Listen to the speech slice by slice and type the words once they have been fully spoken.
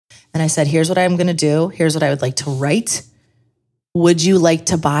And I said, here's what I'm going to do. Here's what I would like to write. Would you like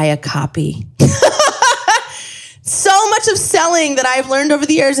to buy a copy? So much of selling that I've learned over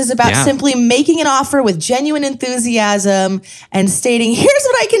the years is about simply making an offer with genuine enthusiasm and stating, here's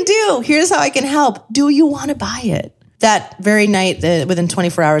what I can do. Here's how I can help. Do you want to buy it? That very night, within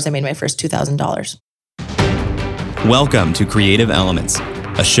 24 hours, I made my first $2,000. Welcome to Creative Elements,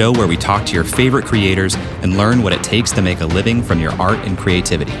 a show where we talk to your favorite creators and learn what it takes to make a living from your art and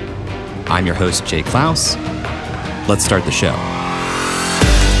creativity. I'm your host, Jay Klaus. Let's start the show.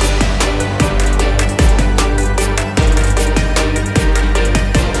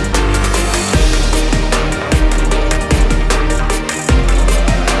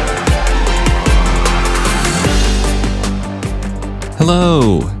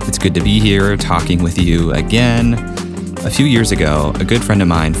 Hello, it's good to be here talking with you again. A few years ago, a good friend of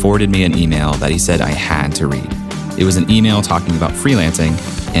mine forwarded me an email that he said I had to read. It was an email talking about freelancing,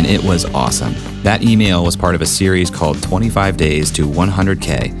 and it was awesome. That email was part of a series called 25 Days to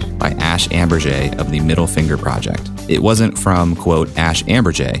 100K by Ash Ambirge of the Middle Finger Project. It wasn't from, quote, Ash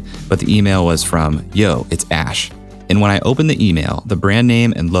Ambirge, but the email was from, yo, it's Ash. And when I opened the email, the brand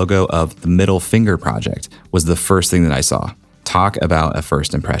name and logo of the Middle Finger Project was the first thing that I saw. Talk about a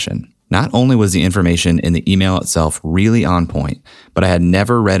first impression. Not only was the information in the email itself really on point, but I had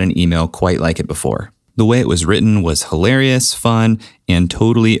never read an email quite like it before. The way it was written was hilarious, fun, and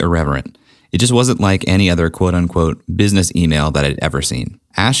totally irreverent. It just wasn't like any other quote-unquote business email that I'd ever seen.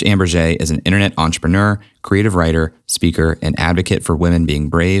 Ash Ambirge is an internet entrepreneur, creative writer, speaker, and advocate for women being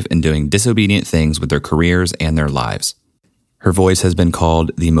brave and doing disobedient things with their careers and their lives. Her voice has been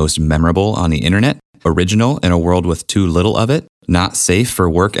called the most memorable on the internet, original in a world with too little of it, not safe for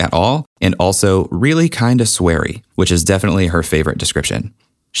work at all, and also really kinda sweary, which is definitely her favorite description.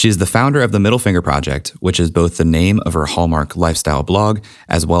 She is the founder of the Middle Finger Project, which is both the name of her Hallmark lifestyle blog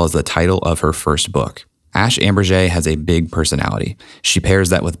as well as the title of her first book. Ash Ambirge has a big personality. She pairs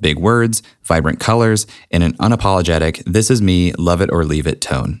that with big words, vibrant colors, and an unapologetic, this is me, love it or leave it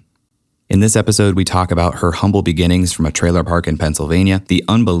tone. In this episode, we talk about her humble beginnings from a trailer park in Pennsylvania, the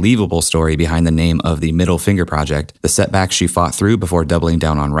unbelievable story behind the name of the Middle Finger Project, the setbacks she fought through before doubling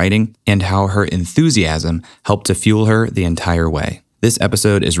down on writing, and how her enthusiasm helped to fuel her the entire way. This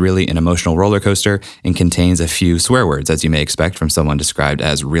episode is really an emotional roller coaster and contains a few swear words, as you may expect from someone described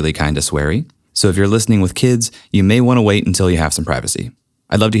as really kinda sweary. So if you're listening with kids, you may want to wait until you have some privacy.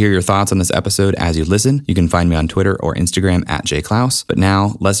 I'd love to hear your thoughts on this episode as you listen. You can find me on Twitter or Instagram at jklaus. But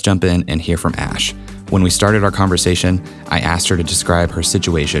now, let's jump in and hear from Ash. When we started our conversation, I asked her to describe her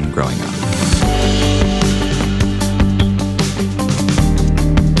situation growing up.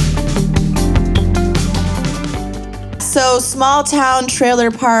 So small town,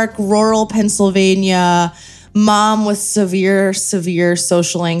 trailer park, rural Pennsylvania, mom with severe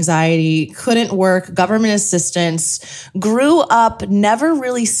social anxiety, couldn't work, government assistance, grew up never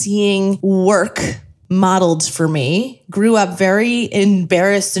really seeing work modeled for me, grew up very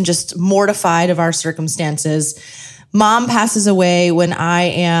embarrassed and just mortified of our circumstances. Mom passes away when I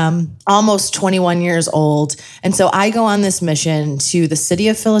am almost 21 years old. And so I go on this mission to the city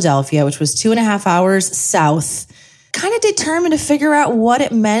of Philadelphia, which was 2.5 hours south, kind of determined to figure out what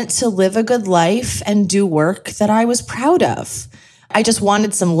it meant to live a good life and do work that I was proud of. I just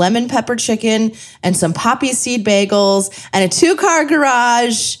wanted some lemon pepper chicken and some poppy seed bagels and a 2-car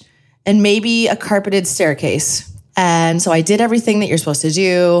garage and maybe a carpeted staircase. And so I did everything that you're supposed to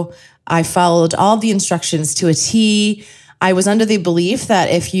do. I followed all the instructions to a T. I was under the belief that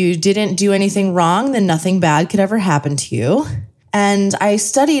if you didn't do anything wrong, then nothing bad could ever happen to you. And I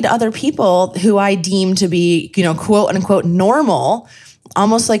studied other people who I deemed to be, quote unquote, normal,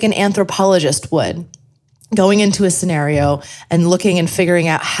 almost like an anthropologist would, going into a scenario and looking and figuring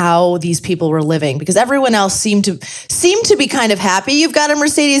out how these people were living, because everyone else seemed to be kind of happy. You've got a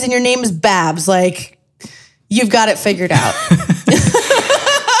Mercedes and your name is Babs. Like, you've got it figured out.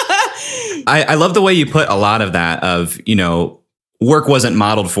 I love the way you put a lot of that of, work wasn't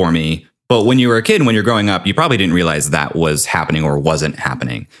modeled for me. But when you were a kid and when you're growing up, you probably didn't realize that was happening or wasn't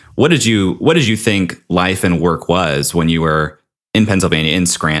happening. What did you think life and work was when you were in Pennsylvania, in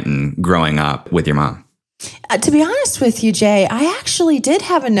Scranton, growing up with your mom? To be honest with you, Jay, I actually did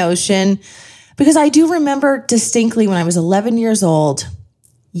have a notion, because I do remember distinctly when I was 11 years old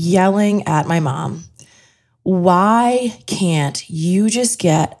yelling at my mom, why can't you just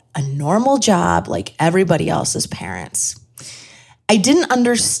get a normal job like everybody else's parents? I didn't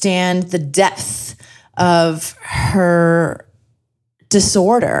understand the depth of her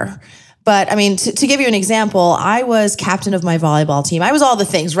disorder. But I mean, to give you an example, I was captain of my volleyball team. I was all the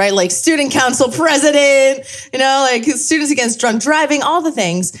things, right? Like student council president, like Students Against Drunk Driving, all the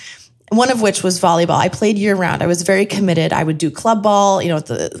things. one of which was volleyball. I played year round. I was very committed. I would do club ball,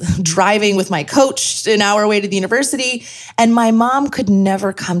 driving with my coach an hour away to the university. And my mom could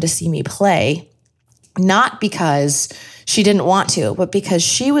never come to see me play, not because she didn't want to, but because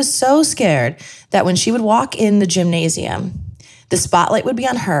she was so scared that when she would walk in the gymnasium, the spotlight would be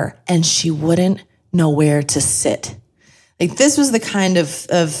on her and she wouldn't know where to sit. Like, this was the kind of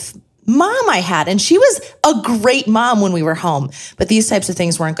mom I had. And she was a great mom when we were home, but these types of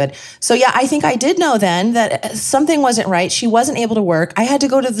things weren't good. So yeah, I think I did know then that something wasn't right. She wasn't able to work. I had to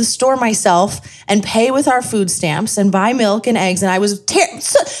go to the store myself and pay with our food stamps and buy milk and eggs. And I was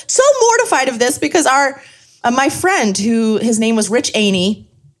so mortified of this because my friend, who his name was Rich Aney,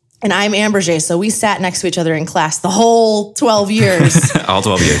 and I'm Amber J, so we sat next to each other in class the whole 12 years. All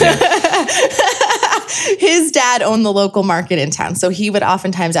 12 years, yeah. His dad owned the local market in town. So he would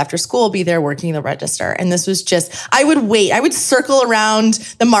oftentimes after school be there working the register. And this was I would wait. I would circle around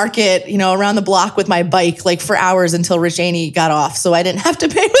the market, around the block with my bike, like for hours until Rich Aney got off. So I didn't have to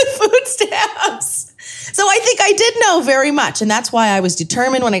pay with food stamps. So I think I did know very much. And that's why I was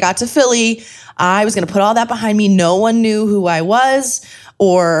determined when I got to Philly, I was going to put all that behind me. No one knew who I was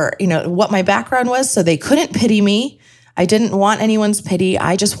or, what my background was. So they couldn't pity me. I didn't want anyone's pity.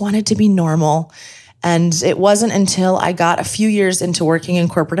 I just wanted to be normal. And it wasn't until I got a few years into working in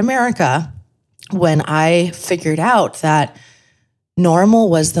corporate America when I figured out that normal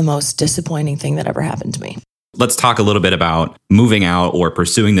was the most disappointing thing that ever happened to me. Let's talk a little bit about moving out or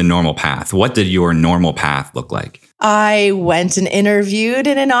pursuing the normal path. What did your normal path look like? I went and interviewed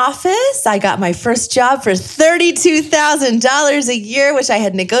in an office. I got my first job for $32,000 a year, which I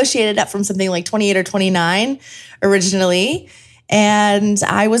had negotiated up from something like 28 or 29 originally. And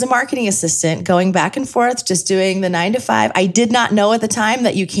I was a marketing assistant going back and forth, just doing the 9 to 5. I did not know at the time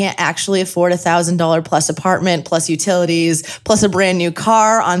that you can't actually afford $1,000 plus apartment, plus utilities, plus a brand new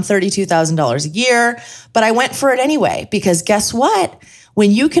car on $32,000 a year. But I went for it anyway, because guess what?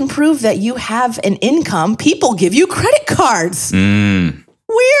 When you can prove that you have an income, people give you credit cards. Weird.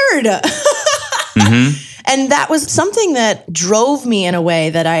 Mm-hmm. And that was something that drove me in a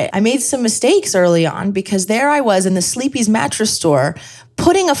way that I made some mistakes early on, because there I was in the Sleepy's mattress store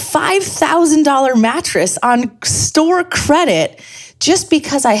putting a $5,000 mattress on store credit just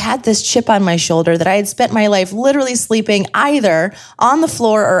because I had this chip on my shoulder that I had spent my life literally sleeping either on the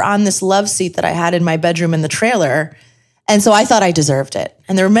floor or on this love seat that I had in my bedroom in the trailer. And so I thought I deserved it.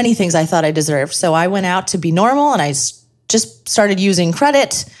 And there were many things I thought I deserved. So I went out to be normal and I just started using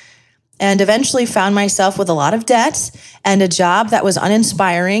credit, and eventually found myself with a lot of debt and a job that was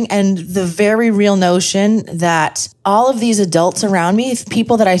uninspiring, and the very real notion that all of these adults around me,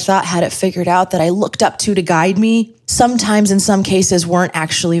 people that I thought had it figured out, that I looked up to guide me, sometimes in some cases weren't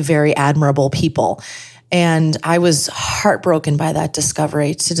actually very admirable people. And I was heartbroken by that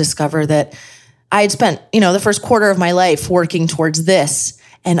discovery, to discover that I had spent, the first quarter of my life working towards this,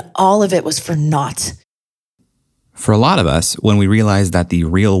 and all of it was for naught. For a lot of us, when we realize that the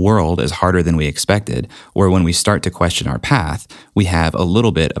real world is harder than we expected, or when we start to question our path, we have a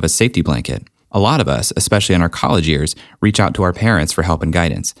little bit of a safety blanket. A lot of us, especially in our college years, reach out to our parents for help and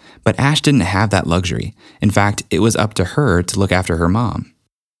guidance. But Ash didn't have that luxury. In fact, it was up to her to look after her mom.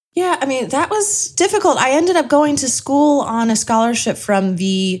 Yeah, that was difficult. I ended up going to school on a scholarship from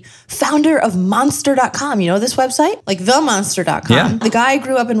the founder of Monster.com. You know this website? Like themonster.com. Yeah. The guy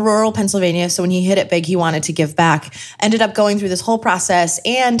grew up in rural Pennsylvania, so when he hit it big, he wanted to give back. Ended up going through this whole process,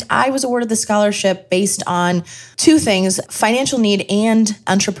 and I was awarded the scholarship based on two things: financial need and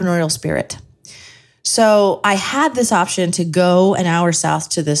entrepreneurial spirit. So I had this option to go an hour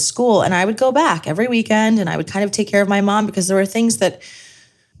south to this school, and I would go back every weekend, and I would kind of take care of my mom, because there were things that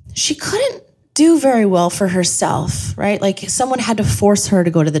she couldn't do very well for herself, right? Like, someone had to force her to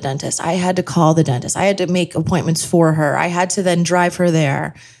go to the dentist. I had to call the dentist. I had to make appointments for her. I had to then drive her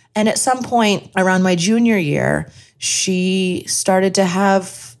there. And at some point around my junior year, she started to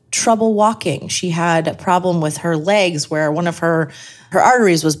have trouble walking. She had a problem with her legs where one of her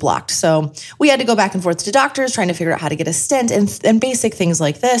arteries was blocked. So we had to go back and forth to doctors trying to figure out how to get a stent and basic things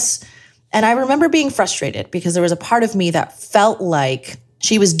like this. And I remember being frustrated because there was a part of me that felt like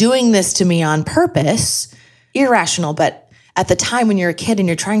she was doing this to me on purpose, irrational. But at the time when you're a kid and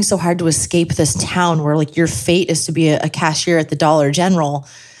you're trying so hard to escape this town where like your fate is to be a cashier at the Dollar General,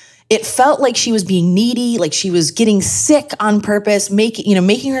 it felt like she was being needy, like she was getting sick on purpose,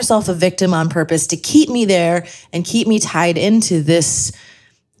 making herself a victim on purpose to keep me there and keep me tied into this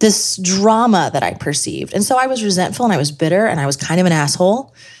drama that I perceived. And so I was resentful and I was bitter and I was kind of an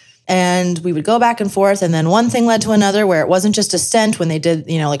asshole. And we would go back and forth. And then one thing led to another, where it wasn't just a stent. When they did,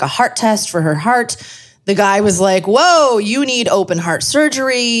 like a heart test for her heart, The guy was like, whoa, you need open heart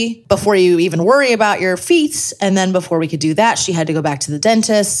surgery before you even worry about your feet. And then before we could do that, she had to go back to the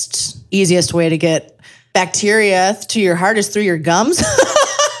dentist. Easiest way to get bacteria to your heart is through your gums.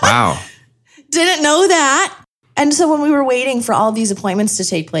 Wow. Didn't know that. And so when we were waiting for all these appointments to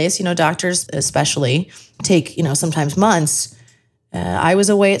take place, doctors especially take, sometimes months. I was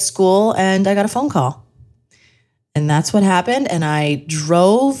away at school and I got a phone call. And that's what happened. And I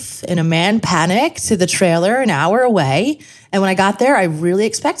drove in a man panic to the trailer an hour away. And when I got there, I really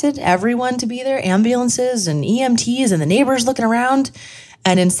expected everyone to be there, ambulances and EMTs and the neighbors looking around.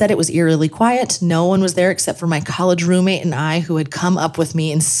 And instead, it was eerily quiet. No one was there except for my college roommate and I, who had come up with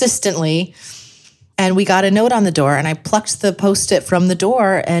me insistently. And we got a note on the door, and I plucked the Post-it from the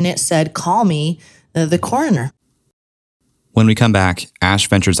door, and it said, call me the coroner. When we come back, Ash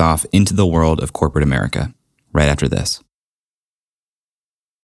ventures off into the world of corporate America. Right after this.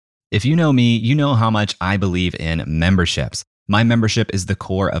 If you know me, you know how much I believe in memberships. My membership is the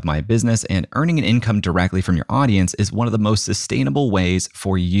core of my business, and earning an income directly from your audience is one of the most sustainable ways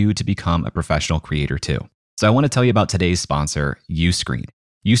for you to become a professional creator too. So I want to tell you about today's sponsor, Uscreen.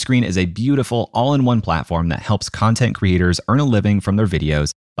 Uscreen is a beautiful all-in-one platform that helps content creators earn a living from their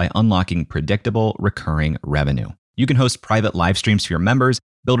videos by unlocking predictable, recurring revenue. You can host private live streams for your members,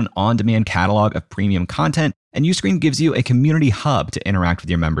 build an on-demand catalog of premium content, and Uscreen gives you a community hub to interact with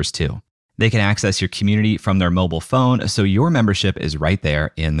your members too. They can access your community from their mobile phone, so your membership is right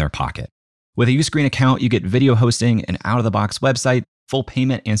there in their pocket. With a Uscreen account, you get video hosting, an out-of-the-box website, full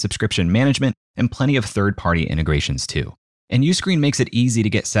payment and subscription management, and plenty of third-party integrations too. And Uscreen makes it easy to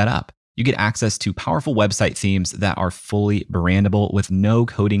get set up. You get access to powerful website themes that are fully brandable with no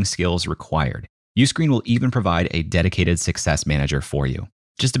coding skills required. Uscreen will even provide a dedicated success manager for you.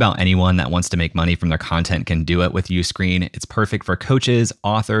 Just about anyone that wants to make money from their content can do it with Uscreen. It's perfect for coaches,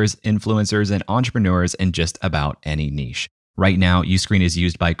 authors, influencers, and entrepreneurs in just about any niche. Right now, Uscreen is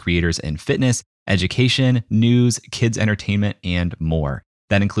used by creators in fitness, education, news, kids entertainment, and more.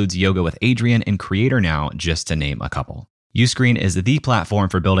 That includes Yoga with Adriene and Creator Now, just to name a couple. Uscreen is the platform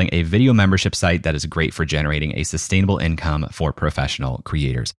for building a video membership site that is great for generating a sustainable income for professional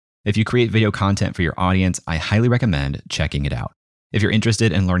creators. If you create video content for your audience, I highly recommend checking it out. If you're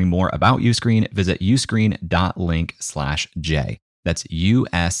interested in learning more about Uscreen, visit uscreen.link/J. That's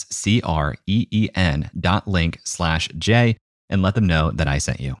uscreen.link/J, and let them know that I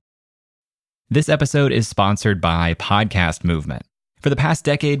sent you. This episode is sponsored by Podcast Movement. For the past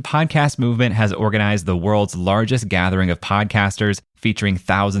decade, Podcast Movement has organized the world's largest gathering of podcasters, featuring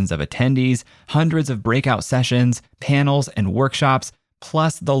thousands of attendees, hundreds of breakout sessions, panels, and workshops,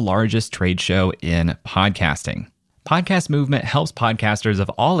 plus the largest trade show in podcasting. Podcast Movement helps podcasters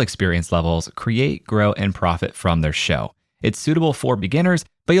of all experience levels create, grow, and profit from their show. It's suitable for beginners,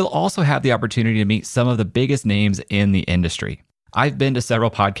 but you'll also have the opportunity to meet some of the biggest names in the industry. I've been to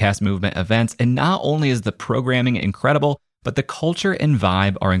several Podcast Movement events, and not only is the programming incredible, but the culture and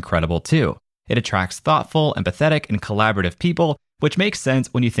vibe are incredible too. It attracts thoughtful, empathetic, and collaborative people, which makes sense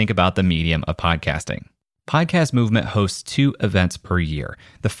when you think about the medium of podcasting. Podcast Movement hosts 2 events per year.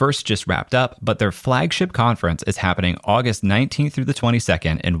 The first just wrapped up, but their flagship conference is happening August 19th through the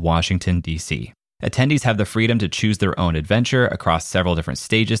 22nd in Washington, D.C. Attendees have the freedom to choose their own adventure across several different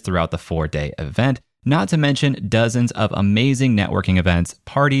stages throughout the 4-day event, not to mention dozens of amazing networking events,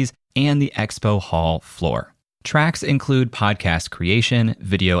 parties, and the expo hall floor. Tracks include podcast creation,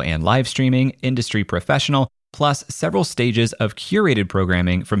 video and live streaming, industry professional, plus several stages of curated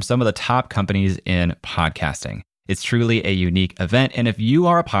programming from some of the top companies in podcasting. It's truly a unique event, and if you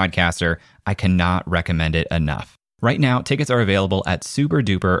are a podcaster, I cannot recommend it enough. Right now, tickets are available at super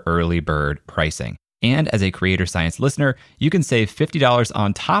duper early bird pricing. And as a Creator Science listener, you can save $50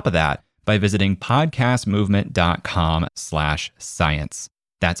 on top of that by visiting podcastmovement.com/science.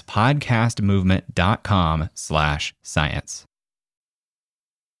 That's podcastmovement.com/science.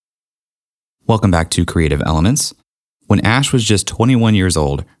 Welcome back to Creative Elements. When Ash was just 21 years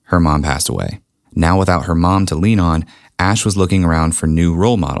old, her mom passed away. Now, without her mom to lean on, Ash was looking around for new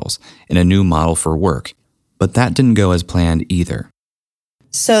role models and a new model for work. But that didn't go as planned either.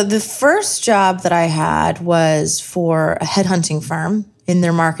 So the first job that I had was for a headhunting firm in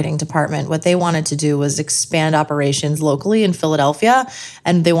their marketing department. What they wanted to do was expand operations locally in Philadelphia,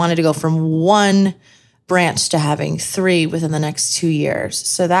 and they wanted to go from 1 branch to having 3 within the next 2 years.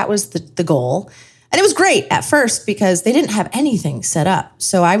 So that was the goal. And it was great at first because they didn't have anything set up.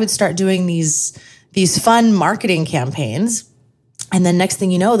 So I would start doing these fun marketing campaigns. And then next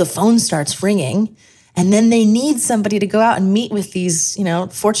thing you know, the phone starts ringing. And then they need somebody to go out and meet with these,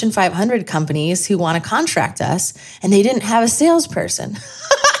 Fortune 500 companies who want to contract us. And they didn't have a salesperson.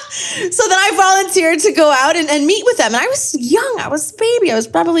 So then I volunteered to go out and meet with them. And I was young. I was a baby. I was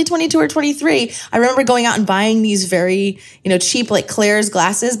probably 22 or 23. I remember going out and buying these very, cheap like Claire's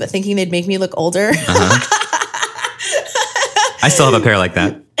glasses, but thinking they'd make me look older. I still have a pair like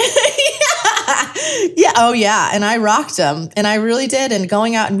that. Yeah. Oh, yeah. And I rocked them. And I really did. And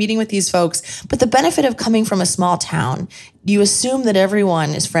going out and meeting with these folks. But the benefit of coming from a small town, you assume that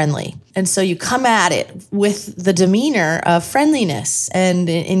everyone is friendly. And so you come at it with the demeanor of friendliness and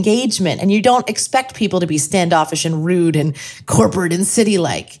engagement. And you don't expect people to be standoffish and rude and corporate and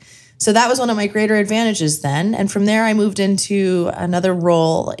city-like. So that was one of my greater advantages then. And from there, I moved into another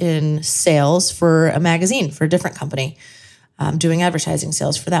role in sales for a magazine for a different company, doing advertising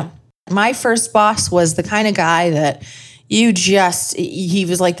sales for them. My first boss was the kind of guy that he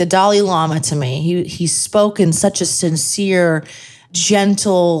was like the Dalai Lama to me. He spoke in such a sincere,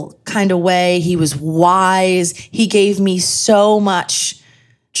 gentle kind of way. He was wise. He gave me so much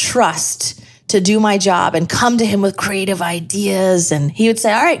trust to do my job and come to him with creative ideas. And he would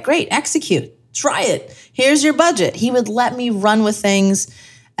say, all right, great, execute, try it. Here's your budget. He would let me run with things.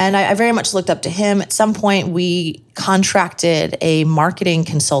 And I very much looked up to him. At some point, we contracted a marketing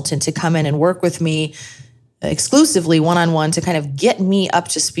consultant to come in and work with me exclusively one-on-one to kind of get me up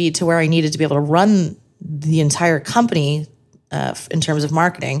to speed to where I needed to be able to run the entire company in terms of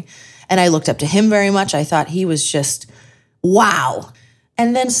marketing. And I looked up to him very much. I thought he was just, wow.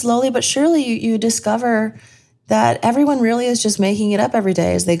 And then slowly but surely you discover that everyone really is just making it up every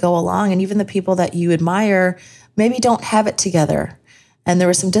day as they go along. And even the people that you admire maybe don't have it together. And there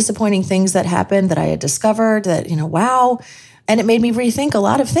were some disappointing things that happened that I had discovered that, wow. And it made me rethink a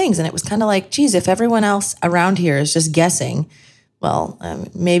lot of things. And it was kind of like, geez, if everyone else around here is just guessing, well,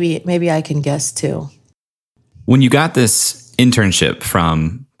 maybe I can guess too. When you got this internship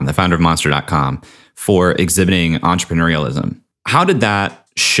from the founder of Monster.com for exhibiting entrepreneurialism, how did that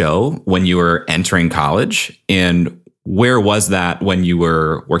show when you were entering college? And where was that when you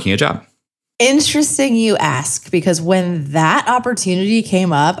were working a job? Interesting you ask, because when that opportunity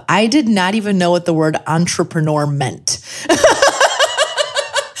came up, I did not even know what the word entrepreneur meant.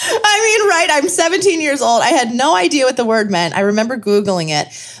 Right? I'm 17 years old. I had no idea what the word meant. I remember Googling it,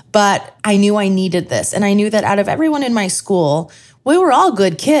 but I knew I needed this. And I knew that out of everyone in my school, we were all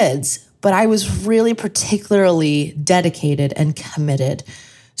good kids, but I was really particularly dedicated and committed.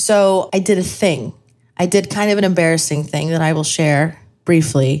 So I did a thing. I did kind of an embarrassing thing that I will share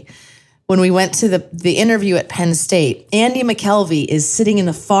briefly. When we went to the interview at Penn State, Andy McKelvey is sitting in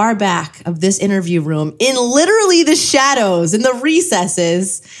the far back of this interview room in literally the shadows, in the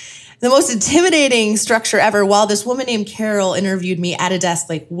recesses, the most intimidating structure ever, while this woman named Carol interviewed me at a desk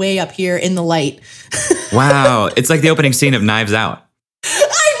like way up here in the light. Wow. It's like the opening scene of Knives Out.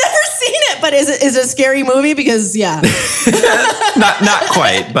 I've never seen it, but is it a scary movie? Because, yeah. Not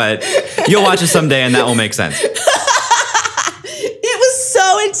quite, but you'll watch it someday and that will make sense. It was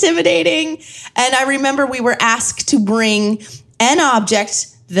so intimidating. And I remember we were asked to bring an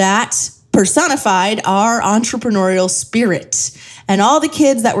object that personified our entrepreneurial spirit. And all the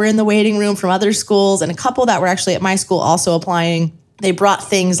kids that were in the waiting room from other schools and a couple that were actually at my school also applying, they brought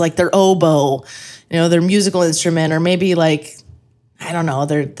things like their oboe, their musical instrument, or maybe like, I don't know,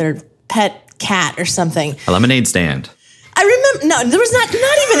 their pet cat or something. A lemonade stand. I remember, no, there was not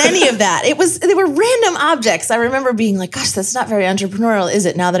even any of that. They were random objects. I remember being like, gosh, that's not very entrepreneurial, is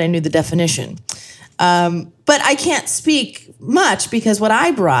it? Now that I knew the definition. But I can't speak much because what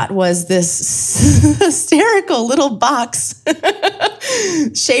I brought was this hysterical little box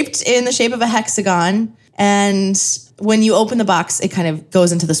shaped in the shape of a hexagon. And when you open the box, it kind of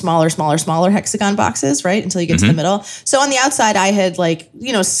goes into the smaller hexagon boxes, right? Until you get to the middle. So on the outside, I had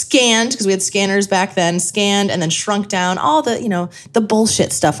scanned, because we had scanners back then, scanned and then shrunk down all the, the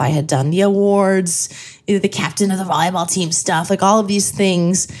bullshit stuff I had done, the awards, the captain of the volleyball team stuff, like all of these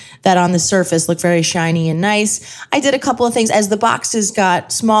things that on the surface look very shiny and nice. I did a couple of things. As the boxes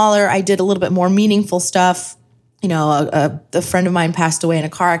got smaller, I did a little bit more meaningful stuff. A friend of mine passed away in a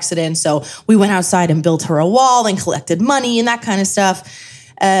car accident. So we went outside and built her a wall and collected money and that kind of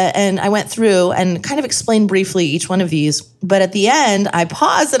stuff. And I went through and kind of explained briefly each one of these. But at the end, I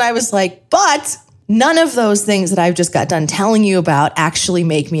paused and I was like, but none of those things that I've just got done telling you about actually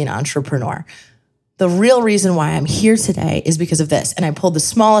make me an entrepreneur. The real reason why I'm here today is because of this. And I pulled the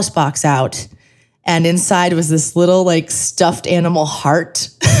smallest box out, and inside was this little stuffed animal heart.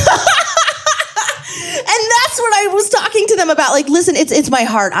 That's what I was talking to them about. Listen, it's my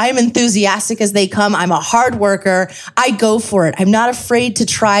heart. I am enthusiastic as they come. I'm a hard worker. I go for it. I'm not afraid to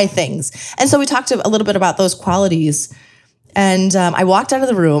try things. And so we talked a little bit about those qualities. And I walked out of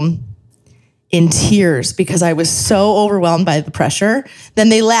the room, in tears because I was so overwhelmed by the pressure. Then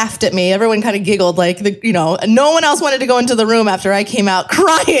they laughed at me. Everyone kind of giggled like, no one else wanted to go into the room after I came out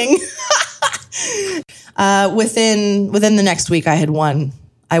crying. Within the next week, I won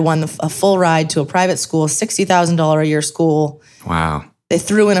a full ride to a private school, $60,000 a year school. Wow. They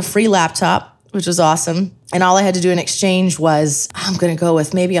threw in a free laptop, which was awesome. And all I had to do in exchange was, I'm going to go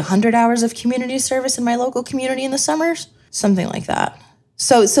with maybe 100 hours of community service in my local community in the summers, something like that.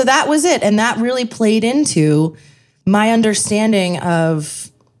 So that was it. And that really played into my understanding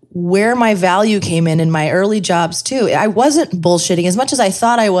of where my value came in my early jobs too. I wasn't bullshitting as much as I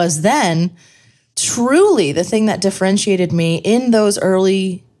thought I was then. Truly, the thing that differentiated me in those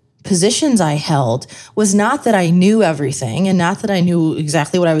early positions I held was not that I knew everything and not that I knew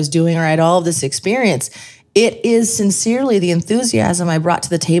exactly what I was doing or I had all of this experience. It is sincerely the enthusiasm I brought to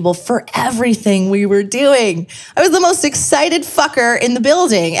the table for everything we were doing. I was the most excited fucker in the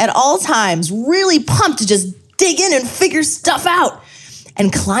building at all times, really pumped to just dig in and figure stuff out.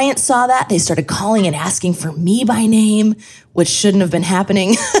 And clients saw that. They started calling and asking for me by name, which shouldn't have been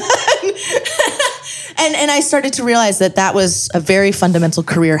happening. And I started to realize that was a very fundamental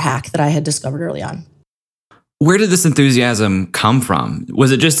career hack that I had discovered early on. Where did this enthusiasm come from?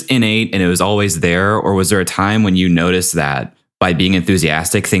 Was it just innate and it was always there? Or was there a time when you noticed that by being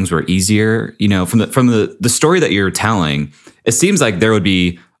enthusiastic, things were easier? From the story that you're telling, it seems like there would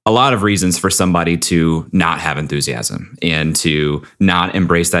be a lot of reasons for somebody to not have enthusiasm and to not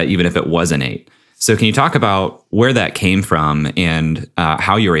embrace that, even if it was innate. So can you talk about where that came from and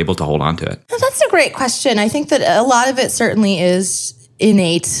how you were able to hold on to it? Well, that's a great question. I think that a lot of it certainly is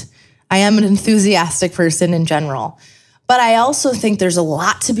innate. I am an enthusiastic person in general. But I also think there's a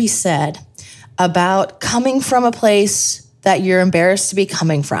lot to be said about coming from a place that you're embarrassed to be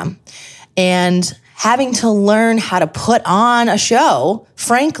coming from and having to learn how to put on a show,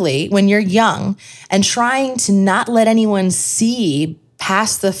 frankly, when you're young and trying to not let anyone see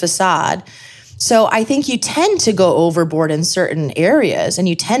past the facade. So I think you tend to go overboard in certain areas and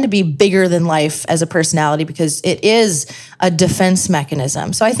you tend to be bigger than life as a personality because it is a defense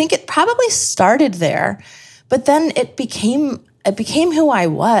mechanism. So I think it probably started there, but then it became who I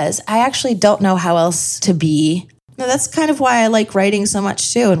was. I actually don't know how else to be. Now, that's kind of why I like writing so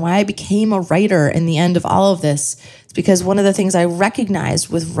much too and why I became a writer in the end of all of this. Because one of the things I recognized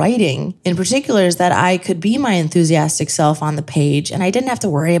with writing in particular is that I could be my enthusiastic self on the page and I didn't have to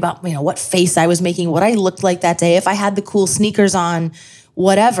worry about, what face I was making, what I looked like that day, if I had the cool sneakers on,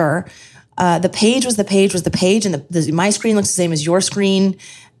 whatever. The page was the page and my screen looks the same as your screen.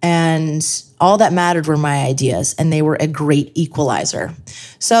 And all that mattered were my ideas and they were a great equalizer.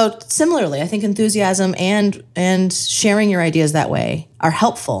 So similarly, I think enthusiasm and sharing your ideas that way are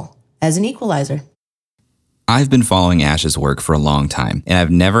helpful as an equalizer. I've been following Ash's work for a long time, and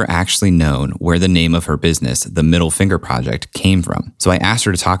I've never actually known where the name of her business, the Middle Finger Project, came from. So I asked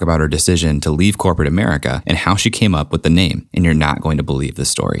her to talk about her decision to leave corporate America and how she came up with the name, and you're not going to believe this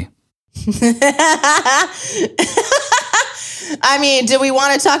story. I mean, do we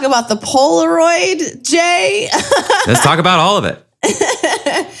want to talk about the Polaroid, Jay? Let's talk about all of it.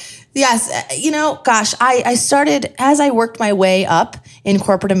 Yes. I started, as I worked my way up in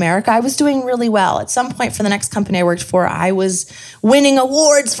corporate America, I was doing really well. At some point for the next company I worked for, I was winning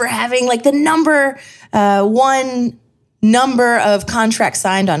awards for having like the number of contracts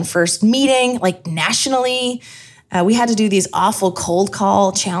signed on first meeting, like nationally. We had to do these awful cold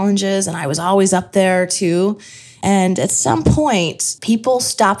call challenges, and I was always up there too. And at some point, people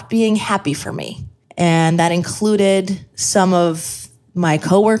stopped being happy for me. And that included some of my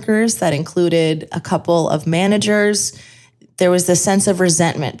coworkers, that included a couple of managers. There was this sense of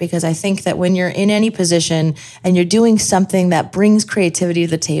resentment because I think that when you're in any position and you're doing something that brings creativity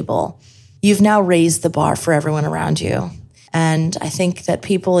to the table, you've now raised the bar for everyone around you. And I think that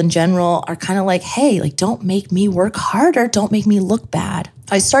people in general are kind of like, hey, don't make me work harder. Don't make me look bad.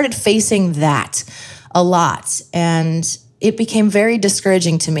 I started facing that a lot. And it became very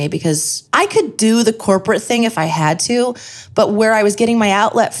discouraging to me because I could do the corporate thing if I had to, but where I was getting my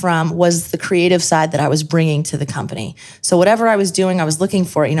outlet from was the creative side that I was bringing to the company. So whatever I was doing, I was looking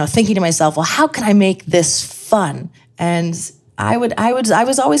for, thinking to myself, well, how can I make this fun? And I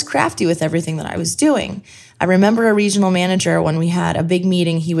was always crafty with everything that I was doing. I remember a regional manager when we had a big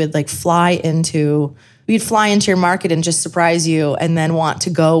meeting, he would we'd fly into your market and just surprise you and then want to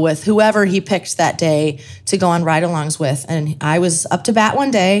go with whoever he picked that day to go on ride-alongs with. And I was up to bat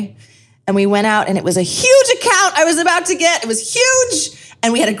one day and we went out and it was a huge account I was about to get. It was huge.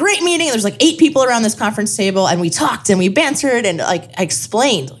 And we had a great meeting. There's 8 people around this conference table and we talked and we bantered and I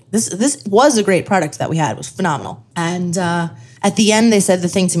explained this was a great product that we had. It was phenomenal. And at the end, they said the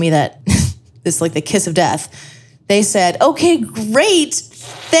thing to me that this like the kiss of death. They said, okay, great.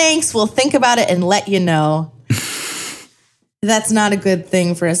 Thanks. We'll think about it and let you know. That's not a good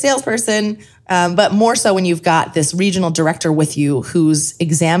thing for a salesperson, but more so when you've got this regional director with you who's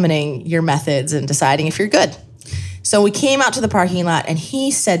examining your methods and deciding if you're good. So we came out to the parking lot and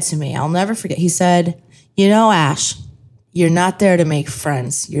he said to me, I'll never forget, he said, you know, Ash, you're not there to make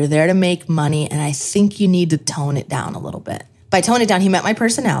friends. You're there to make money, and I think you need to tone it down a little bit. By tone it down, he meant my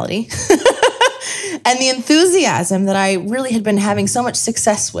personality and the enthusiasm that I really had been having so much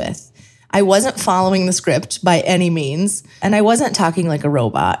success with. I wasn't following the script by any means, and I wasn't talking like a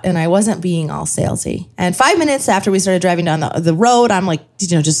robot, and I wasn't being all salesy. And 5 minutes after we started driving down the road, I'm like,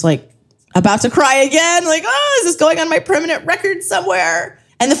 just like about to cry again. Like, oh, is this going on my permanent record somewhere?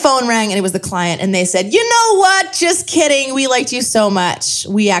 And the phone rang, and it was the client, and they said, you know what? Just kidding. We liked you so much.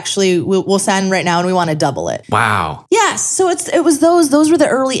 We'll sign right now, and we want to double it. Wow. Yes. So it was those were the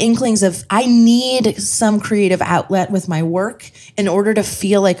early inklings of I need some creative outlet with my work in order to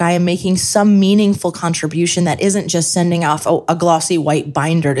feel like I am making some meaningful contribution that isn't just sending off a glossy white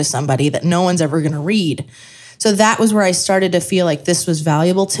binder to somebody that no one's ever going to read. So that was where I started to feel like this was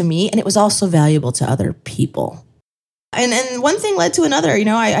valuable to me, and it was also valuable to other people. And one thing led to another.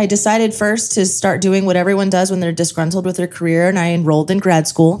 I decided first to start doing what everyone does when they're disgruntled with their career, and I enrolled in grad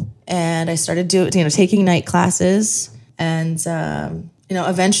school, and I started taking night classes, and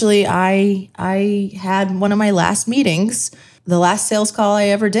eventually I had one of my last meetings, the last sales call I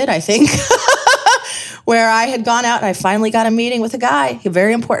ever did, I think, where I had gone out and I finally got a meeting with a guy, a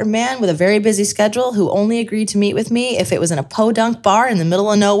very important man with a very busy schedule, who only agreed to meet with me if it was in a podunk bar in the middle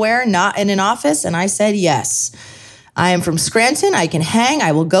of nowhere, not in an office, and I said yes. I am from Scranton. I can hang.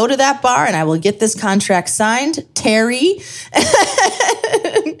 I will go to that bar and I will get this contract signed. Terry.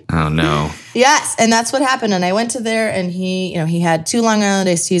 Oh, no. Yes. And that's what happened. And I went to there and he had 2 Long Island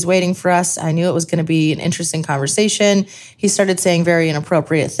iced teas waiting for us. I knew it was going to be an interesting conversation. He started saying very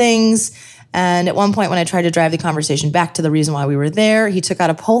inappropriate things. And at one point when I tried to drive the conversation back to the reason why we were there, he took out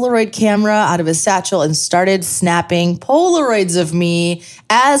a Polaroid camera out of his satchel and started snapping Polaroids of me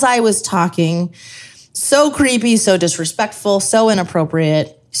as I was talking. So creepy, so disrespectful, so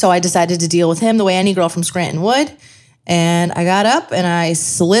inappropriate. So I decided to deal with him the way any girl from Scranton would. And I got up and I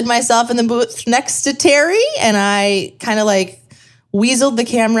slid myself in the booth next to Terry, and I kind of like weaseled the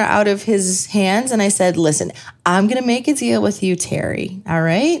camera out of his hands. And I said, listen, I'm going to make a deal with you, Terry. All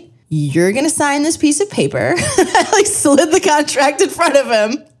right? You're going to sign this piece of paper. I like slid the contract in front of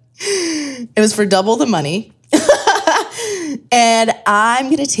him. It was for double the money. And I'm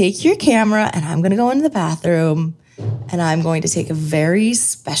going to take your camera and I'm going to go into the bathroom and I'm going to take a very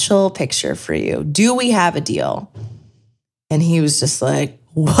special picture for you. Do we have a deal? And he was just like,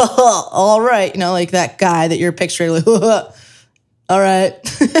 well, all right. Like that guy that you're picturing, like, all right.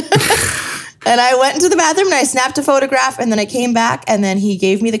 And I went into the bathroom and I snapped a photograph, and then I came back and then he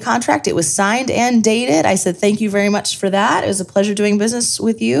gave me the contract. It was signed and dated. I said, thank you very much for that. It was a pleasure doing business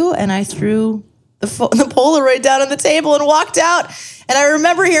with you. And I threw the Polaroid down on the table and walked out. And I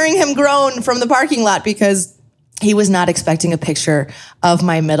remember hearing him groan from the parking lot because he was not expecting a picture of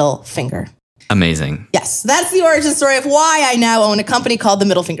my middle finger. Amazing. Yes, that's the origin story of why I now own a company called the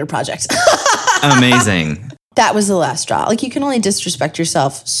Middle Finger Project. Amazing. That was the last straw. Like, you can only disrespect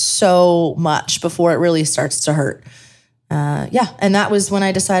yourself so much before it really starts to hurt. And that was when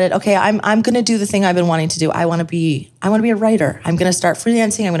I decided, okay, I'm going to do the thing I've been wanting to do. I want to be a writer. I'm going to start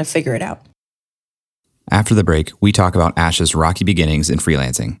freelancing. I'm going to figure it out. After the break, we talk about Ash's rocky beginnings in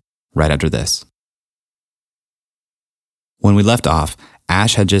freelancing, right after this. When we left off,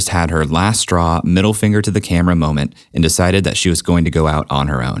 Ash had just had her last straw, middle finger to the camera moment and decided that she was going to go out on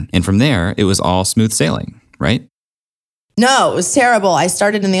her own. And from there, it was all smooth sailing, right? No, it was terrible. I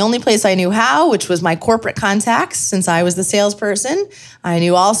started in the only place I knew how, which was my corporate contacts, since I was the salesperson. I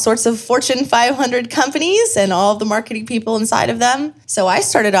knew all sorts of Fortune 500 companies and all of the marketing people inside of them. So I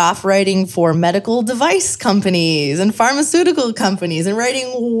started off writing for medical device companies and pharmaceutical companies and writing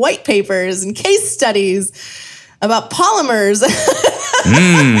white papers and case studies about polymers.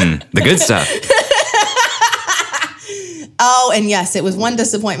 The good stuff. Oh, and yes, it was one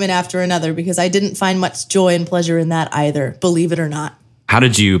disappointment after another because I didn't find much joy and pleasure in that either, believe it or not. How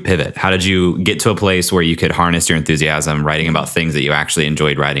did you pivot? How did you get to a place where you could harness your enthusiasm writing about things that you actually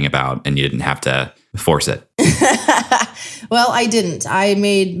enjoyed writing about and you didn't have to force it? Well, I didn't. I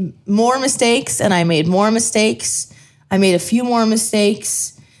made more mistakes and I made more mistakes. I made a few more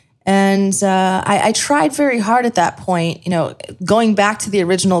mistakes. And I tried very hard at that point, going back to the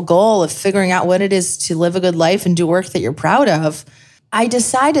original goal of figuring out what it is to live a good life and do work that you're proud of. I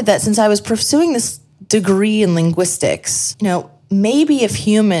decided that since I was pursuing this degree in linguistics, maybe if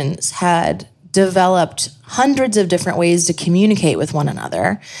humans had developed hundreds of different ways to communicate with one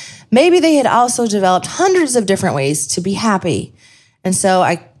another. Maybe they had also developed hundreds of different ways to be happy. And so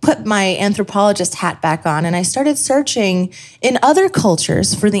I put my anthropologist hat back on and I started searching in other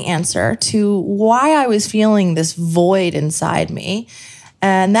cultures for the answer to why I was feeling this void inside me.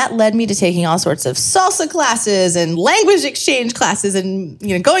 And that led me to taking all sorts of salsa classes and language exchange classes and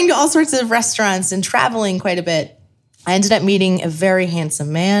going to all sorts of restaurants and traveling quite a bit. I ended up meeting a very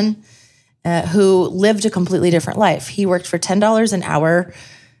handsome man who lived a completely different life. He worked for $10 an hour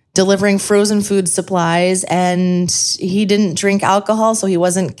delivering frozen food supplies, and he didn't drink alcohol, so he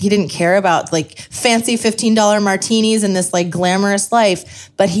didn't care about like fancy $15 martinis and this like glamorous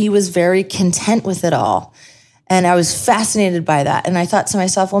life, but he was very content with it all. And I was fascinated by that. And I thought to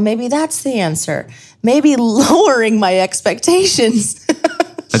myself, well, maybe that's the answer. Maybe lowering my expectations.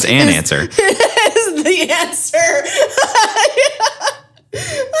 That's an answer. Is the answer.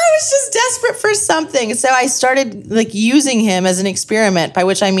 I was just desperate for something. So I started like using him as an experiment, by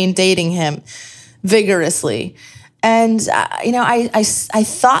which I mean dating him vigorously. And, I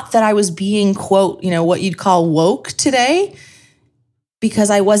thought that I was being, quote, what you'd call woke today, because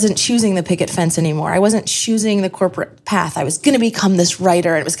I wasn't choosing the picket fence anymore. I wasn't choosing the corporate path. I was going to become this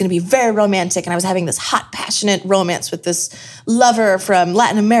writer, and it was going to be very romantic. And I was having this hot, passionate romance with this lover from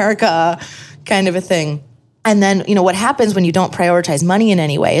Latin America kind of a thing. And then, what happens when you don't prioritize money in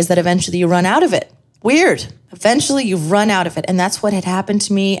any way is that eventually you run out of it. Weird. Eventually you run out of it. And that's what had happened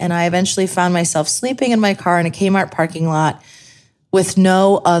to me. And I eventually found myself sleeping in my car in a Kmart parking lot with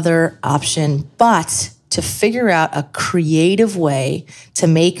no other option but to figure out a creative way to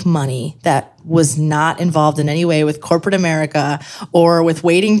make money that was not involved in any way with corporate America or with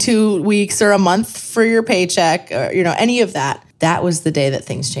waiting 2 weeks or a month for your paycheck or, any of that. That was the day that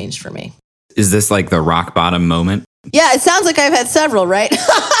things changed for me. Is this like the rock bottom moment? Yeah, it sounds like I've had several, right?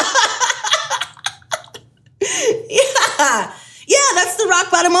 Yeah, that's the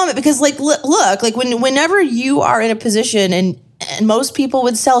rock bottom moment because look, whenever you are in a position and most people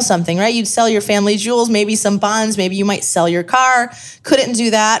would sell something, right? You'd sell your family jewels, maybe some bonds, maybe you might sell your car. Couldn't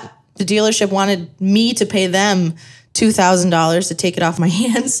do that. The dealership wanted me to pay them $2,000 to take it off my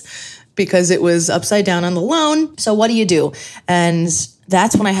hands because it was upside down on the loan. So what do you do? And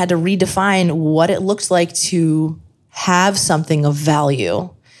that's when I had to redefine what it looked like to have something of value.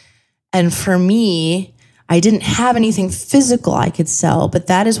 And for me, I didn't have anything physical I could sell, but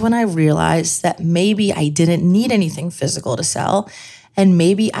that is when I realized that maybe I didn't need anything physical to sell, and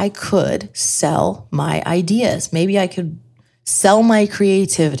maybe I could sell my ideas. Maybe I could sell my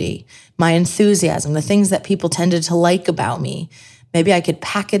creativity, my enthusiasm, the things that people tended to like about me. Maybe I could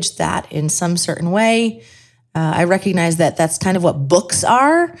package that in some certain way. I recognize that that's kind of what books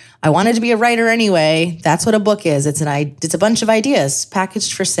are. I wanted to be a writer anyway. That's what a book is. It's a bunch of ideas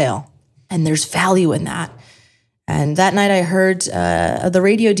packaged for sale, and there's value in that. And that night I heard the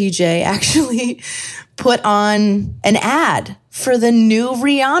radio DJ actually put on an ad for the new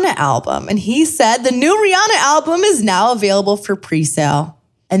Rihanna album. And he said the new Rihanna album is now available for pre-sale.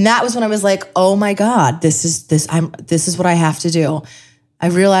 And that was when I was like, oh my God, this is what I have to do. I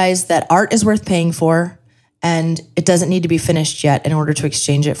realized that art is worth paying for, and it doesn't need to be finished yet in order to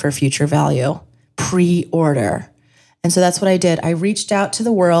exchange it for future value. Pre-order. And so that's what I did. I reached out to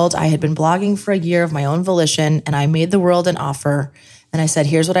the world. I had been blogging for a year of my own volition, and I made the world an offer. And I said,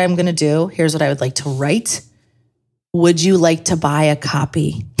 here's what I'm going to do. Here's what I would like to write. Would you like to buy a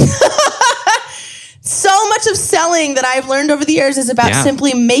copy? So much of selling that I've learned over the years is about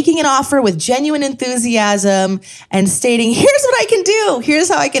simply making an offer with genuine enthusiasm and stating, here's what I can do. Here's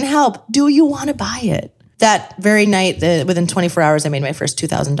how I can help. Do you want to buy it? That very night, within 24 hours, I made my first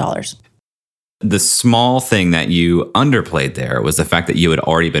 $2,000. The small thing that you underplayed there was the fact that you had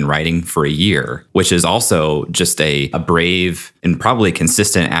already been writing for a year, which is also just a brave and probably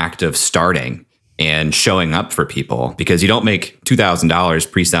consistent act of starting and showing up for people, because you don't make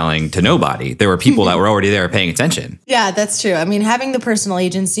 $2,000 pre-selling to nobody. There were people that were already there paying attention. Yeah, that's true. I mean, having the personal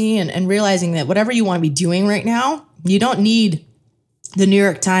agency and realizing that whatever you want to be doing right now, you don't need the New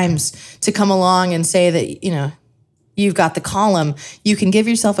York Times to come along and say that, you've got the column. You can give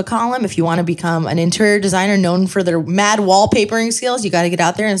yourself a column. If you want to become an interior designer known for their mad wallpapering skills, you got to get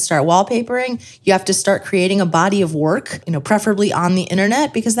out there and start wallpapering. You have to start creating a body of work, preferably on the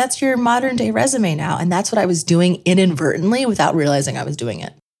internet, because that's your modern day resume now. And that's what I was doing inadvertently without realizing I was doing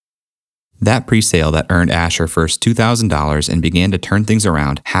it. That pre-sale that earned Ash her first $2,000 and began to turn things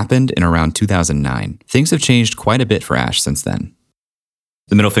around happened in around 2009. Things have changed quite a bit for Ash since then.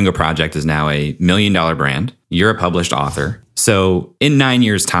 The Middle Finger Project is now a $1 million brand. You're a published author. So in 9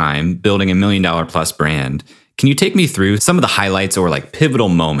 years' time, building a $1 million plus brand Can you take me through some of the highlights or like pivotal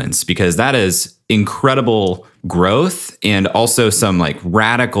moments? Because that is incredible growth and also some like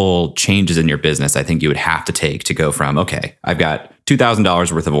radical changes in your business I think you would have to take to go from, okay, I've got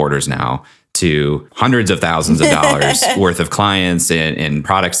 $2,000 worth of orders now to hundreds of thousands of dollars worth of clients and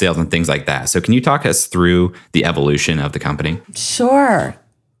product sales and things like that. So can you talk us through the evolution of the company? Sure.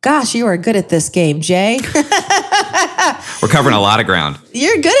 Gosh, you are good at this game, Jay. We're covering a lot of ground.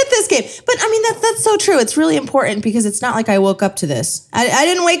 You're good at this game. But I mean, that's so true. It's really important because it's not like I woke up to this. I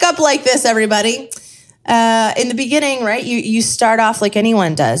didn't wake up like this, everybody. In the beginning, right, you start off like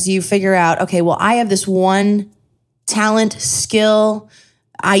anyone does. You figure out, okay, well, I have this one talent, skill,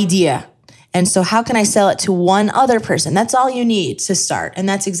 idea. And so how can I sell it to one other person? That's all you need to start. And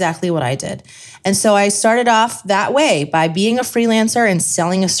that's exactly what I did. And so I started off that way by being a freelancer and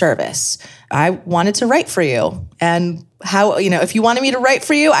selling a service. I wanted to write for you. And how, if you wanted me to write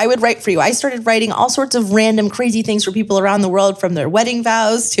for you, I would write for you. I started writing all sorts of random crazy things for people around the world, from their wedding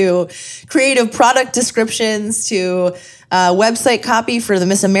vows to creative product descriptions to website copy for the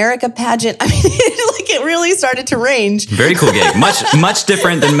Miss America pageant. I mean, it really started to range. Very cool gig. Much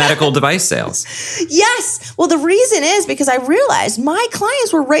different than medical device sales. Yes. Well, the reason is because I realized my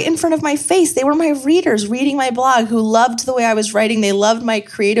clients were right in front of my face. They were my readers reading my blog who loved the way I was writing. They loved my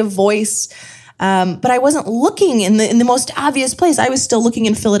creative voice. But I wasn't looking in the most obvious place. I was still looking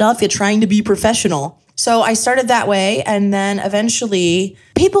in Philadelphia trying to be professional. So I started that way. And then eventually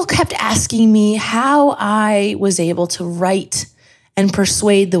people kept asking me how I was able to write and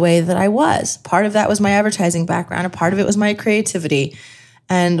persuade the way that I was. Part of that was my advertising background. A part of it was my creativity.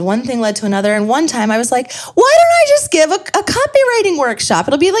 And one thing led to another. And one time I was like, why don't I just give a copywriting workshop?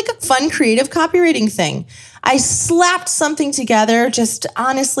 It'll be like a fun, creative copywriting thing. I slapped something together, just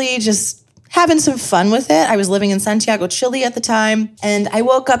having some fun with it. I was living in Santiago, Chile at the time. And I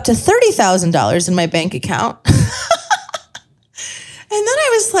woke up to $30,000 in my bank account. And then I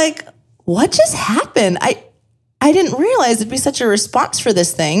was like, what just happened? I didn't realize it'd be such a response for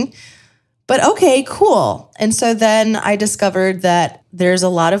this thing. But okay, cool. And so then I discovered that there's a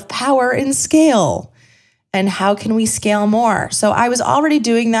lot of power in scale. And how can we scale more? So I was already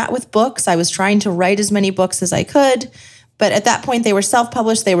doing that with books. I was trying to write as many books as I could. But at that point, they were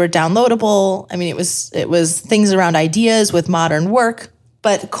self-published. They were downloadable. I mean, it was things around ideas with modern work.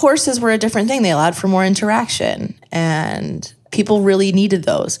 But courses were a different thing. They allowed for more interaction. And people really needed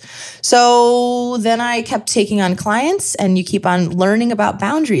those. So then I kept taking on clients, and you keep on learning about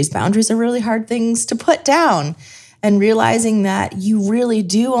boundaries. Boundaries are really hard things to put down, and realizing that you really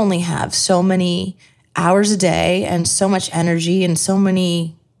do only have so many hours a day and so much energy and so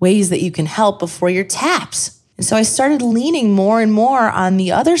many ways that you can help before you're tapped. And so I started leaning more and more on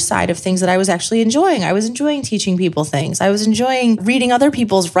the other side of things that I was actually enjoying. I was enjoying teaching people things. I was enjoying reading other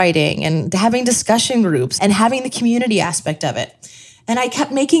people's writing and having discussion groups and having the community aspect of it. And I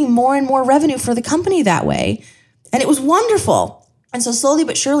kept making more and more revenue for the company that way. And it was wonderful. And so slowly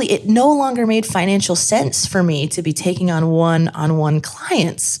but surely, it no longer made financial sense for me to be taking on one-on-one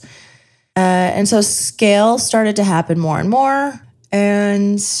clients. And so scale started to happen more and more.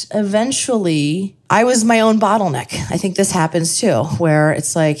 And eventually, I was my own bottleneck. I think this happens too, where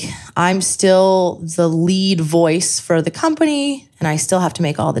it's like I'm still the lead voice for the company, and I still have to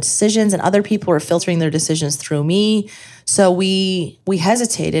make all the decisions, and other people are filtering their decisions through me. So we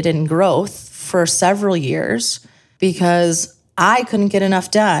hesitated in growth for several years because I couldn't get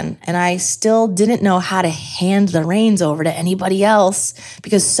enough done, and I still didn't know how to hand the reins over to anybody else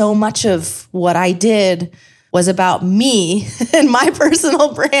because so much of what I did was about me and my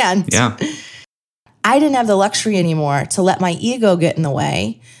personal brand. Yeah. I didn't have the luxury anymore to let my ego get in the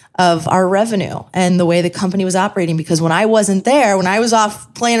way of our revenue and the way the company was operating. Because when I wasn't there, when I was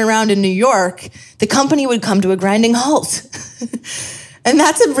off playing around in New York, the company would come to a grinding halt. And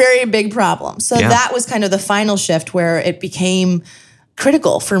that's a very big problem. So that was kind of the final shift where it became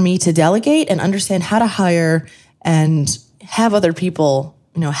critical for me to delegate and understand how to hire and have other people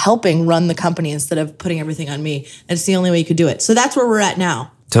helping run the company instead of putting everything on me. And it's the only way you could do it. So that's where we're at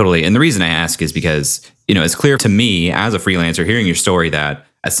now. Totally. And the reason I ask is because, it's clear to me as a freelancer hearing your story that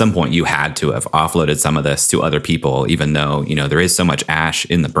at some point you had to have offloaded some of this to other people, even though, there is so much ash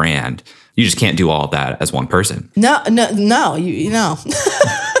in the brand. You just can't do all of that as one person. No. No.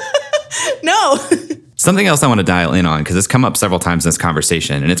 Something else I want to dial in on, because it's come up several times in this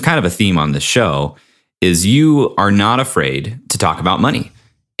conversation, and it's kind of a theme on this show, is you are not afraid to talk about money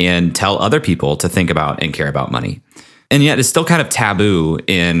and tell other people to think about and care about money. And yet it's still kind of taboo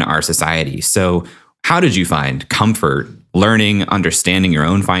in our society. So how did you find comfort learning, understanding your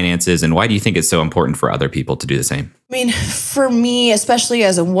own finances, and why do you think it's so important for other people to do the same? I mean, for me, especially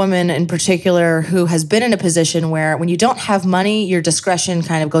as a woman in particular who has been in a position where when you don't have money, your discretion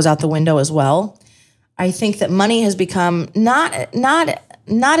kind of goes out the window as well. I think that money has become not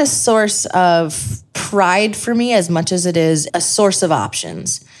a source of pride for me as much as it is a source of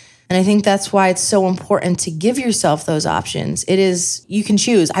options. And I think that's why it's so important to give yourself those options. You can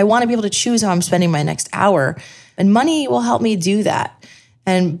choose. I want to be able to choose how I'm spending my next hour, and money will help me do that.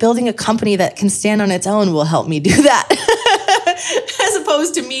 And building a company that can stand on its own will help me do that, as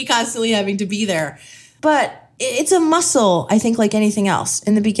opposed to me constantly having to be there. But it's a muscle, I think, like anything else.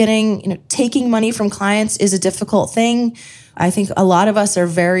 In the beginning, taking money from clients is a difficult thing. I think a lot of us are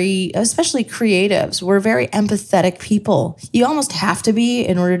especially creatives, we're very empathetic people. You almost have to be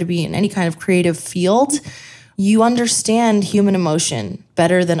in order to be in any kind of creative field. You understand human emotion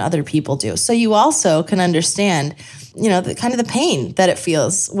better than other people do. So you also can understand, the kind of the pain that it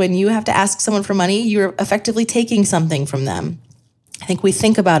feels when you have to ask someone for money. You're effectively taking something from them. I think we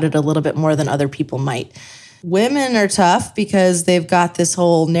think about it a little bit more than other people might. Women are tough because they've got this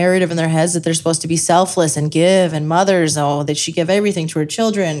whole narrative in their heads that they're supposed to be selfless and give, and mothers, they should give everything to her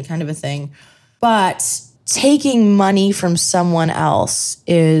children, kind of a thing. But taking money from someone else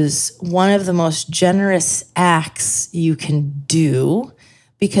is one of the most generous acts you can do,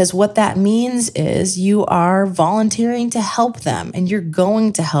 because what that means is you are volunteering to help them and you're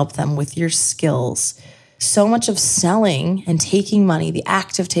going to help them with your skills. So much of selling and taking money, the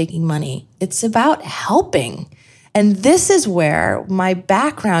act of taking money, it's about helping. And this is where my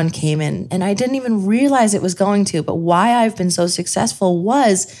background came in, and I didn't even realize it was going to, but why I've been so successful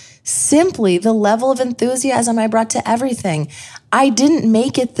was simply the level of enthusiasm I brought to everything. I didn't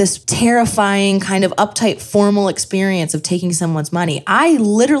make it this terrifying kind of uptight formal experience of taking someone's money. I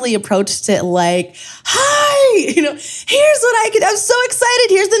literally approached it like, hi, here's what I'm so excited.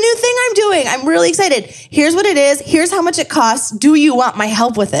 Here's the new thing I'm doing. I'm really excited. Here's what it is. Here's how much it costs. Do you want my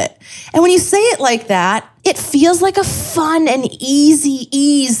help with it? And when you say it like that, it feels like a fun and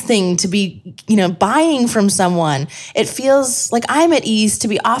ease thing to be, buying from someone. It feels like I'm at ease to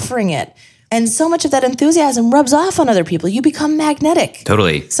be offering it. And so much of that enthusiasm rubs off on other people. You become magnetic.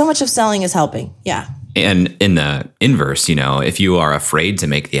 Totally. So much of selling is helping. Yeah. And in the inverse, if you are afraid to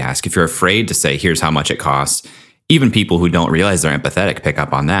make the ask, if you're afraid to say, here's how much it costs, even people who don't realize they're empathetic pick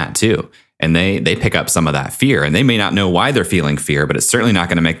up on that too. And they pick up some of that fear, and they may not know why they're feeling fear, but it's certainly not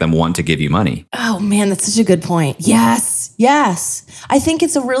going to make them want to give you money. Oh man, that's such a good point. Yes. I think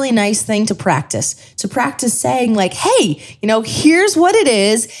it's a really nice thing to practice saying like, hey, here's what it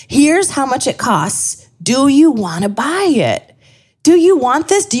is. Here's how much it costs. Do you want to buy it? Do you want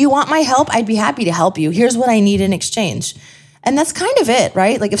this? Do you want my help? I'd be happy to help you. Here's what I need in exchange. And that's kind of it,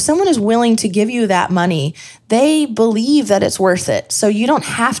 right? Like if someone is willing to give you that money, they believe that it's worth it. So you don't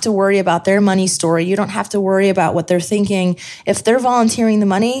have to worry about their money story. You don't have to worry about what they're thinking. If they're volunteering the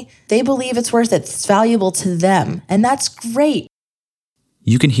money, they believe it's worth it. It's valuable to them. And that's great.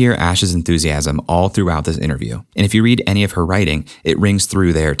 You can hear Ash's enthusiasm all throughout this interview. And if you read any of her writing, it rings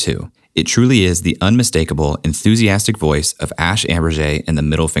through there too. It truly is the unmistakable, enthusiastic voice of Ash Ambirge and the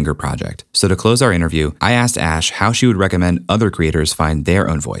Middle Finger Project. So to close our interview, I asked Ash how she would recommend other creators find their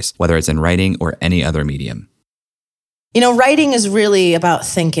own voice, whether it's in writing or any other medium. Writing is really about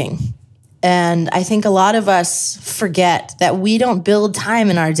thinking. And I think a lot of us forget that we don't build time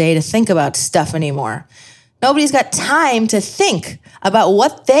in our day to think about stuff anymore. Nobody's got time to think about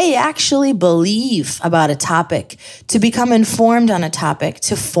what they actually believe about a topic, to become informed on a topic,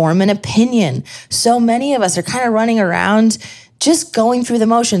 to form an opinion. So many of us are kind of running around just going through the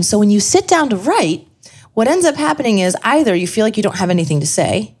motions. So when you sit down to write, what ends up happening is either you feel like you don't have anything to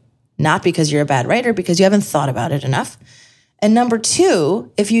say, not because you're a bad writer, because you haven't thought about it enough. And number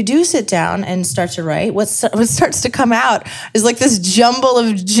two, if you do sit down and start to write, what starts to come out is like this jumble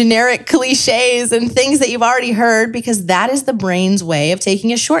of generic cliches and things that you've already heard, because that is the brain's way of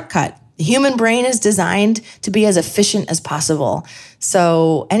taking a shortcut. The human brain is designed to be as efficient as possible.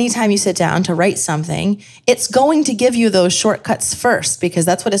 So anytime you sit down to write something, it's going to give you those shortcuts first, because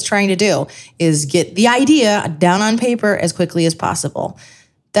that's what it's trying to do, is get the idea down on paper as quickly as possible.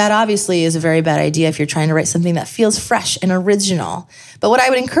 That obviously is a very bad idea if you're trying to write something that feels fresh and original. But what I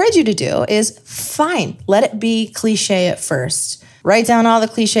would encourage you to do is, fine, let it be cliche at first. Write down all the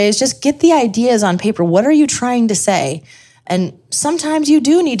cliches, just get the ideas on paper. What are you trying to say? And sometimes you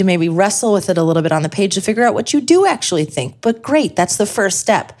do need to maybe wrestle with it a little bit on the page to figure out what you do actually think. But great, that's the first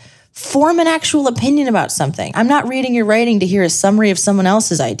step. Form an actual opinion about something. I'm not reading your writing to hear a summary of someone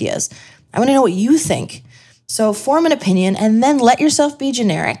else's ideas. I want to know what you think. So form an opinion and then let yourself be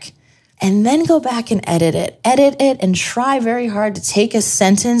generic, and then go back and edit it and try very hard to take a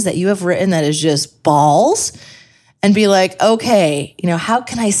sentence that you have written that is just balls and be like, okay, how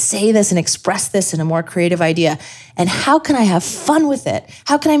can I say this and express this in a more creative idea? And how can I have fun with it?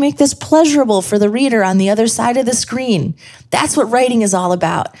 How can I make this pleasurable for the reader on the other side of the screen? That's what writing is all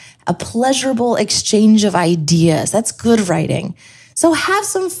about. A pleasurable exchange of ideas. That's good writing. So have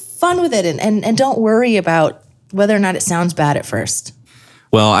some fun with it and don't worry about whether or not it sounds bad at first.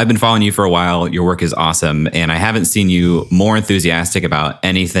 Well, I've been following you for a while. Your work is awesome. And I haven't seen you more enthusiastic about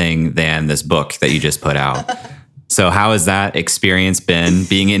anything than this book that you just put out. So how has that experience been,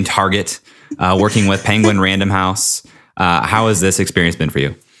 being in Target, working with Penguin Random House? How has this experience been for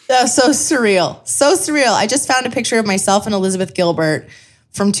you? So surreal. So surreal. I just found a picture of myself and Elizabeth Gilbert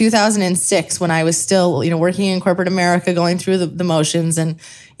from 2006 when I was still, working in corporate America, going through the motions. And,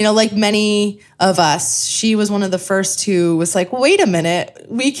 like many of us, she was one of the first who was like, wait a minute,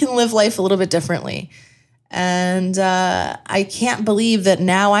 we can live life a little bit differently. And I can't believe that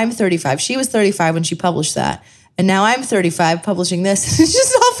now I'm 35. She was 35 when she published that. And now I'm 35 publishing this. It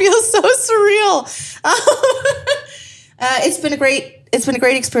just all feels so surreal. It's been a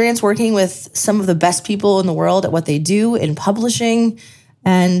great experience working with some of the best people in the world at what they do in publishing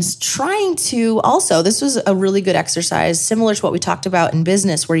and trying to also, this was a really good exercise, similar to what we talked about in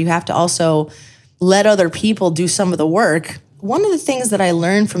business, where you have to also let other people do some of the work. One of the things that I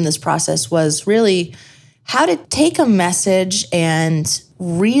learned from this process was really how to take a message and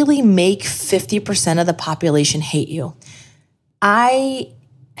really make 50% of the population hate you. I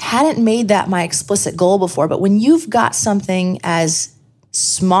hadn't made that my explicit goal before, but when you've got something as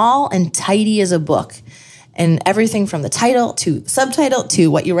small and tidy as a book, and everything from the title to the subtitle to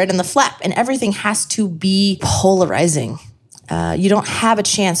what you read in the flap, and everything has to be polarizing. You don't have a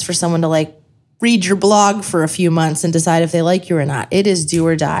chance for someone to read your blog for a few months and decide if they like you or not. It is do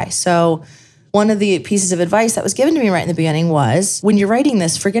or die. So one of the pieces of advice that was given to me right in the beginning was, when you're writing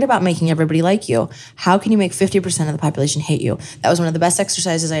this, forget about making everybody like you. How can you make 50% of the population hate you? That was one of the best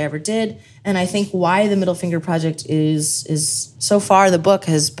exercises I ever did. And I think why the Middle Finger Project is so far, the book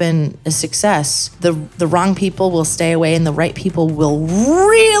has been a success. The wrong people will stay away and the right people will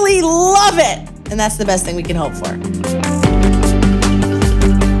really love it. And that's the best thing we can hope for.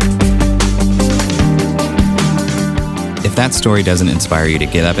 If that story doesn't inspire you to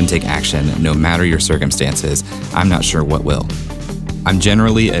get up and take action, no matter your circumstances, I'm not sure what will. I'm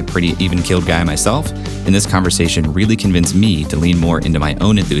generally a pretty even-keeled guy myself, and this conversation really convinced me to lean more into my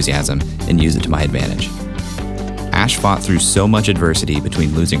own enthusiasm and use it to my advantage. Ash fought through so much adversity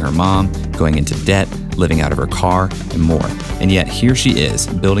between losing her mom, going into debt, living out of her car, and more. And yet here she is,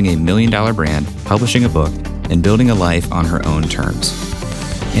 building a $1 million brand, publishing a book, and building a life on her own terms.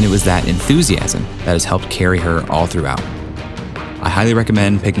 And it was that enthusiasm that has helped carry her all throughout. I highly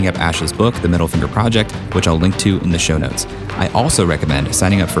recommend picking up Ash's book, The Middle Finger Project, which I'll link to in the show notes. I also recommend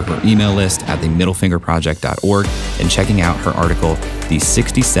signing up for her email list at themiddlefingerproject.org and checking out her article, The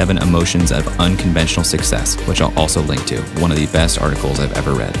 67 Emotions of Unconventional Success, which I'll also link to, one of the best articles I've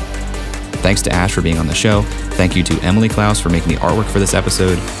ever read. Thanks to Ash for being on the show. Thank you to Emily Klaus for making the artwork for this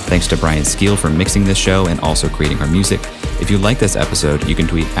episode. Thanks to Brian Skeel for mixing this show and also creating our music. If you like this episode, you can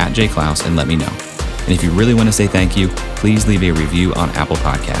tweet @jklaus and let me know. And if you really want to say thank you, please leave a review on Apple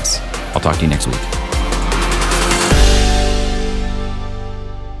Podcasts. I'll talk to you next week.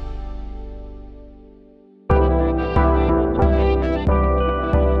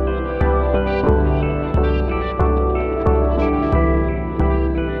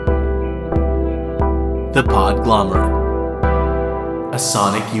 The Podglomerate, a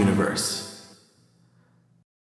sonic universe.